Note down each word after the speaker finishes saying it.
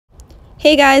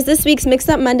Hey guys, this week's Mix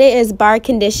Up Monday is bar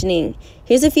conditioning.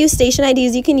 Here's a few station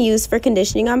IDs you can use for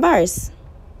conditioning on bars.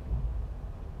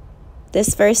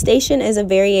 This first station is a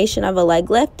variation of a leg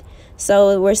lift.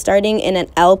 So we're starting in an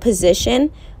L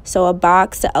position. So a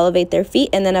box to elevate their feet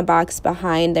and then a box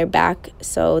behind their back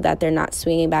so that they're not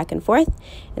swinging back and forth.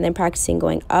 And then practicing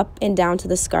going up and down to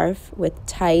the scarf with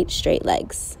tight, straight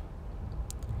legs.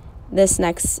 This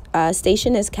next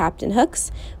station is Captain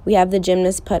Hooks. We have the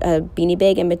gymnast put a beanie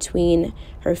bag in between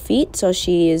her feet so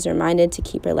she is reminded to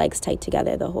keep her legs tight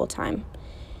together the whole time.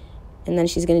 And then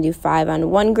she's going to do 5 on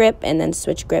one grip and then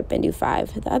switch grip and do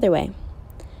 5 the other way.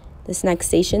 This next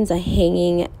station is a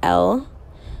hanging L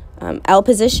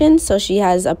position, so she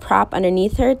has a prop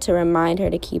underneath her to remind her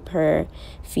to keep her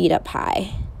feet up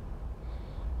high.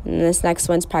 And this next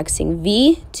one's practicing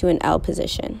V to an L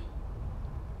position.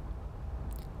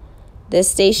 This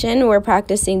station, we're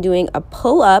practicing doing a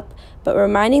pull-up, but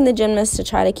reminding the gymnast to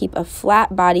try to keep a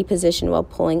flat body position while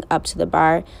pulling up to the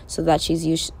bar so that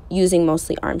she's using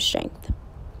mostly arm strength.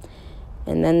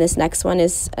 And then this next one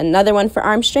is another one for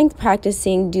arm strength,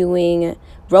 practicing doing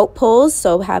rope pulls.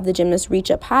 So have the gymnast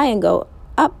reach up high and go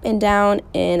up and down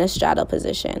in a straddle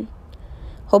position.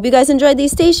 Hope you guys enjoyed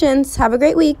these stations. Have a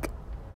great week.